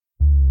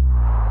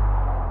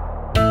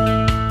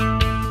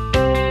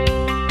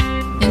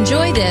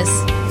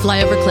Davis,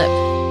 Flyover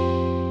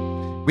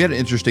Clip. We had an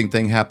interesting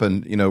thing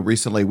happen,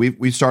 recently.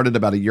 We started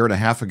about a year and a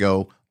half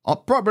ago,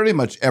 pretty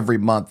much every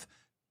month,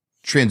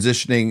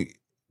 transitioning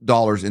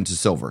dollars into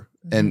silver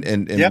and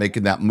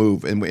making that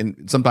move,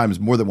 and sometimes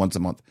more than once a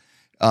month,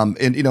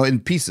 in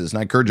pieces. And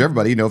I encourage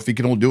everybody, if you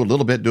can only do a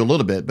little bit, do a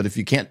little bit. But if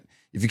you can't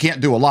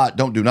do a lot,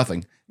 don't do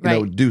nothing.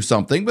 Do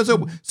something. But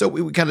so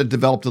we kind of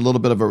developed a little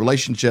bit of a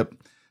relationship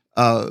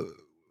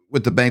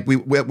with the bank. We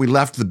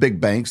left the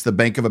big banks, the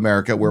Bank of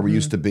America, where we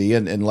used to be,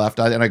 and left.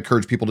 And I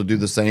encourage people to do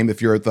the same.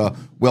 If you're at the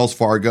Wells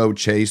Fargo,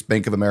 Chase,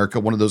 Bank of America,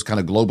 one of those kind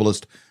of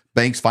globalist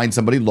banks, find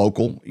somebody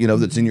local,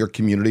 that's in your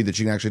community that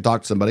you can actually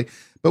talk to somebody.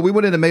 But we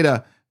went in and made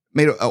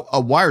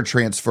a wire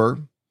transfer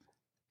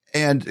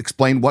and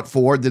explained what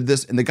for, did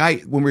this. And the guy,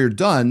 when we were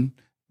done,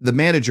 the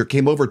manager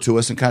came over to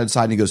us and kind of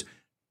decided, and he goes,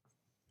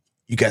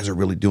 "You guys are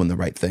really doing the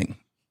right thing."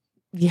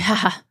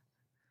 Yeah.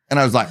 And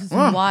I was like,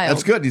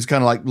 that's good. He's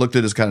kind of like looked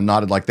at us, kind of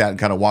nodded like that and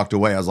kind of walked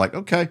away. I was like,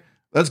 okay,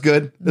 that's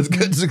good. That's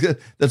good.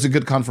 That's a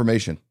good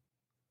confirmation.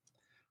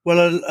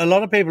 Well, a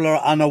lot of people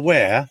are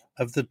unaware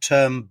of the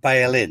term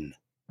bail-in.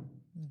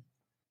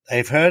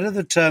 They've heard of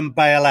the term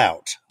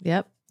bail-out.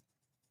 Yep.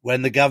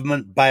 When the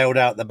government bailed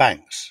out the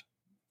banks.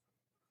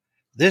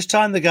 This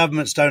time the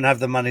governments don't have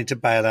the money to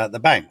bail out the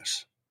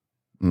banks.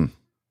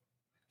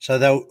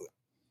 So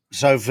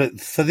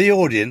for the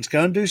audience,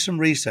 go and do some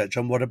research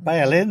on what a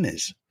bail-in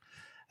is.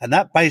 And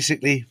that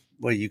basically,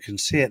 well, you can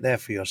see it there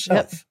for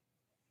yourself.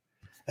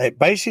 Yep. It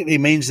basically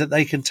means that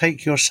they can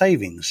take your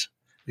savings,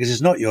 because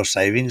it's not your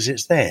savings,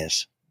 it's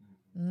theirs.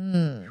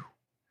 And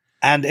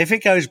if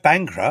it goes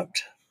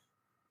bankrupt,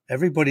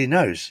 everybody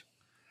knows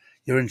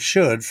you're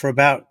insured for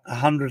about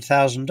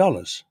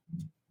 $100,000.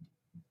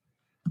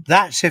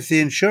 That's if the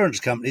insurance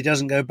company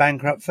doesn't go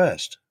bankrupt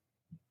first.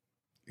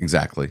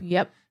 Exactly.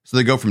 Yep. So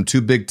they go from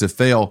too big to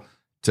fail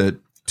to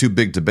too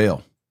big to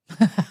bail.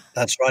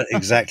 That's right.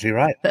 Exactly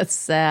right. That's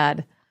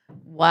sad.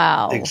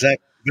 Wow.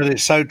 Exactly. But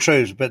it's so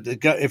true. But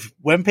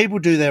when people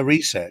do their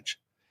research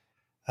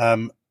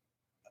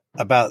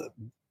about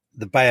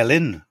the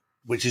bail-in,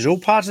 which is all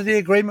part of the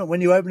agreement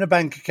when you open a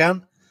bank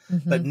account,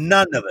 but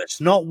none of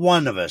us, not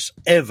one of us,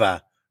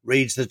 ever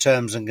reads the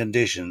terms and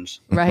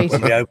conditions when we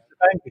open a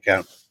bank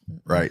account.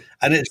 Right.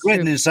 And it's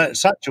written in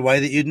such a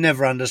way that you'd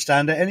never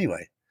understand it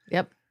anyway.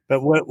 Yep.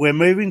 But we're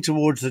moving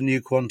towards the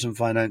new quantum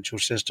financial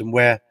system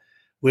where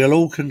we'll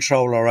all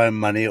control our own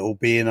money. It will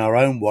be in our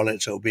own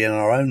wallets. It will be in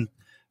our own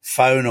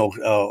phone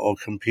or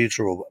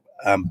computer or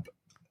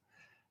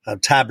a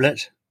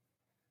tablet.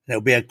 It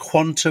will be a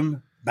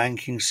quantum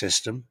banking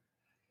system.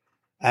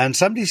 And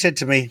somebody said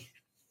to me,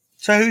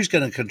 so who's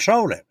going to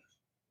control it?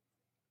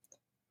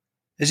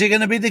 Is it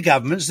going to be the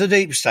governments, the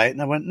deep state?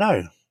 And I went,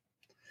 no.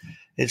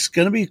 It's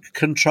going to be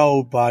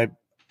controlled by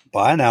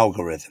an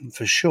algorithm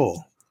for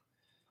sure.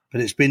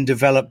 But it's been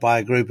developed by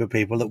a group of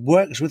people that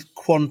works with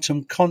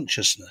quantum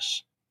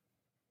consciousness.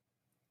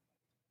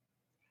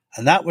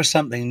 And that was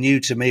something new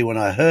to me when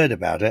I heard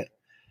about it.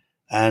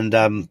 And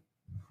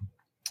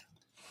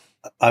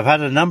I've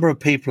had a number of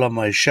people on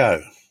my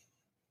show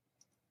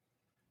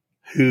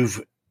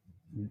who've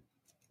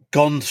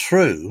gone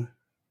through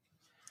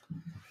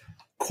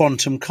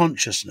quantum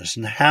consciousness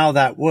and how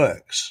that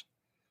works.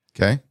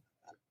 Okay.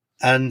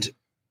 And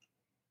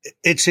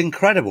it's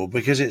incredible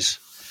because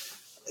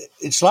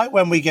it's like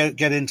when we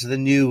get into the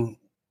new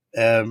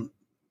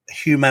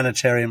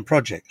humanitarian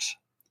projects.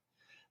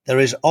 There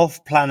is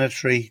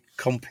off-planetary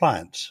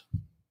compliance.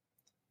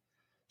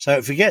 So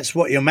it forgets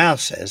what your mouth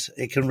says.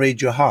 It can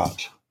read your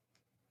heart.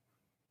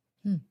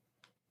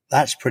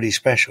 That's pretty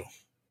special.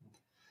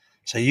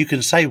 So you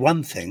can say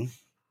one thing,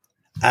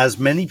 as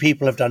many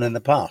people have done in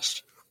the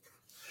past.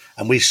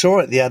 And we saw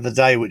it the other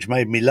day, which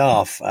made me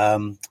laugh.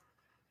 What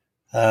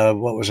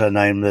was her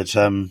name that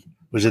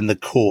was in the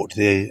court?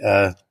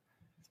 The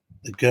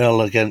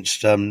girl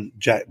against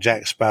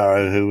Jack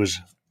Sparrow, who was...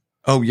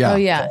 Oh, yeah. Oh,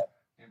 yeah.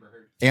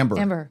 Amber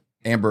Heard.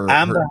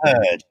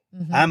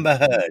 Amber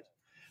Heard,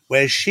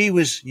 where she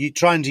was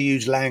trying to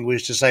use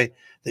language to say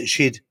that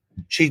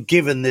she'd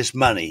given this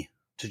money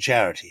to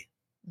charity.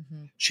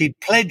 She'd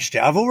pledged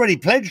it. I've already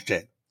pledged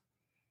it.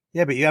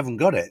 Yeah, but you haven't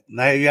got it.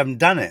 No, you haven't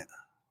done it.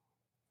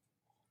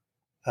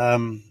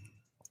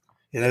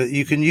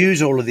 You can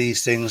use all of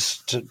these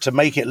things to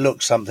make it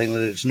look something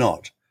that it's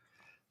not.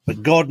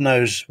 But God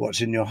knows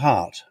what's in your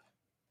heart.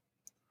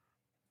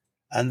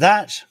 And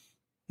that,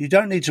 you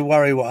don't need to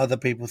worry what other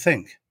people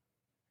think.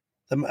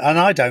 And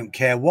I don't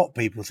care what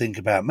people think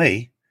about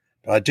me,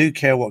 but I do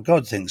care what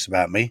God thinks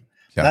about me.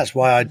 Yeah. That's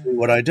why I do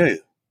what I do.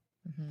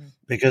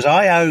 Because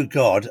I owe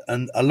God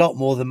a lot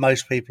more than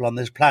most people on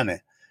this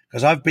planet,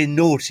 because I've been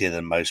naughtier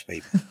than most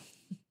people.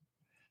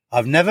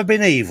 I've never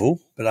been evil,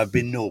 but I've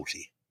been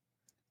naughty.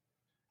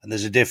 And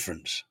there's a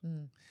difference.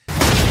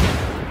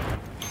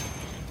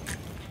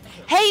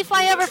 Hey,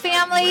 Flyover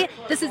family.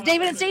 This is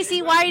David and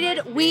Stacey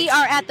Whited. We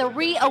are at the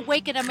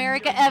Reawaken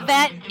America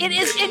event. It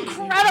is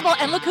incredible.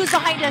 And look who's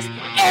behind us,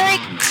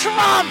 Eric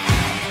Trump.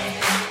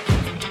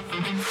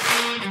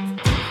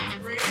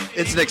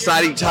 It's an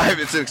exciting time.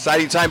 It's an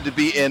exciting time to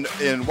be in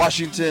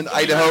Washington,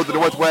 Idaho, the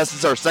Northwest.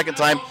 It's our second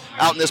time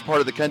out in this part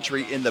of the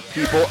country, and the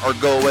people are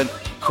going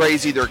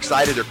crazy. They're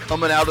excited. They're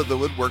coming out of the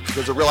woodwork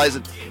because they're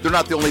realizing they're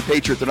not the only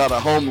patriot. They're not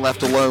at home,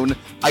 left alone,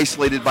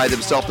 isolated by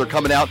themselves. They're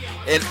coming out,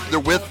 and they're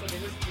with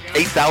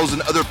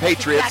 8,000 other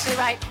patriots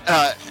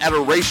at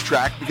a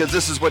racetrack, because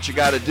this is what you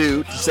got to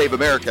do to save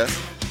America.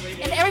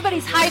 And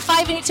everybody's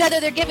high-fiving each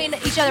other. They're giving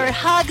each other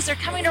hugs. They're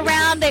coming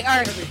around. They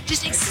are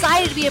just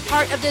excited to be a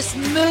part of this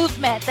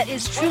movement that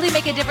is truly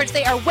making a difference.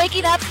 They are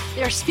waking up,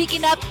 they're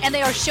speaking up, and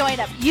they are showing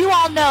up. You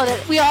all know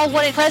that we all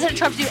wanted President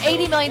Trump to do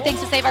 80 million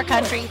things to save our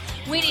country.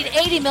 We need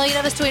 80 million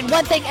of us doing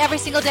one thing every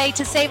single day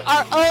to save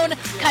our own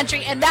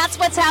country. And that's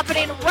what's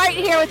happening right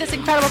here with this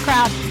incredible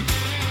crowd.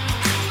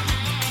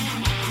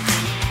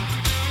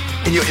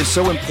 And it's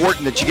so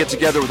important that you get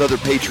together with other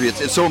patriots.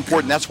 It's so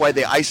important. That's why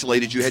they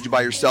isolated you, had you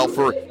by yourself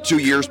for 2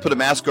 years, put a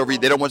mask over you.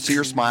 They don't want to see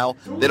your smile.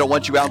 They don't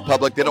want you out in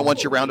public. They don't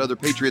want you around other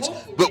patriots.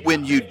 But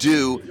when you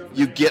do,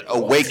 you get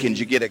awakened.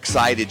 You get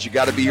excited. You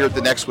got to be here at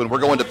the next one. We're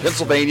going to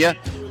Pennsylvania.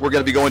 We're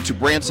going to be going to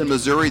Branson,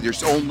 Missouri.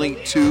 There's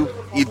only 2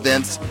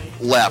 events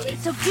left.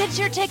 So get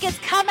your tickets.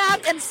 Come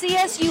out and see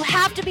us. You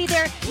have to be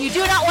there. You do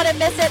not want to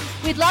miss it.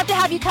 We'd love to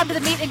have you come to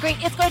the meet and greet.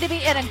 It's going to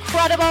be an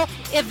incredible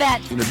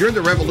event. During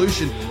the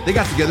Revolution, they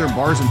got together in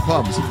bars and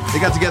pubs. They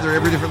got together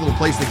every different little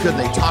place they could.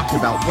 They talked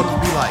about what it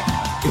would be like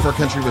if our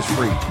country was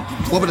free.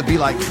 What would it be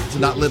like to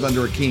not live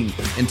under a king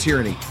and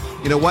tyranny?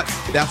 You know what?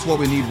 That's what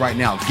we need right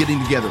now.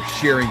 Getting together,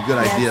 sharing good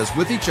ideas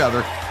with each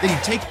other. Then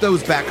you take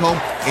those back home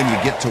and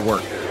you get to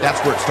work.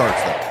 That's where it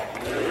starts, though.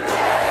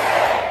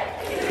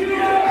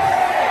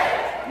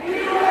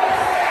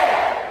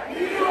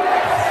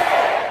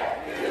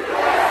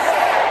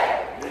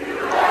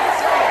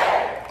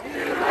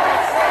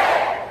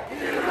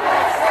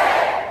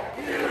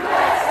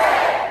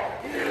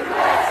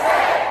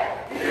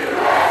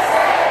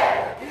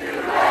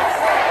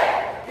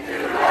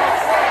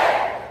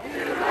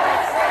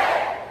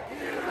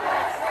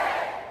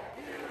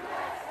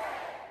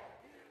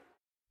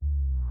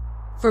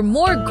 For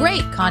more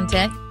great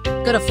content,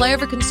 go to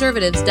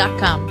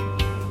flyoverconservatives.com.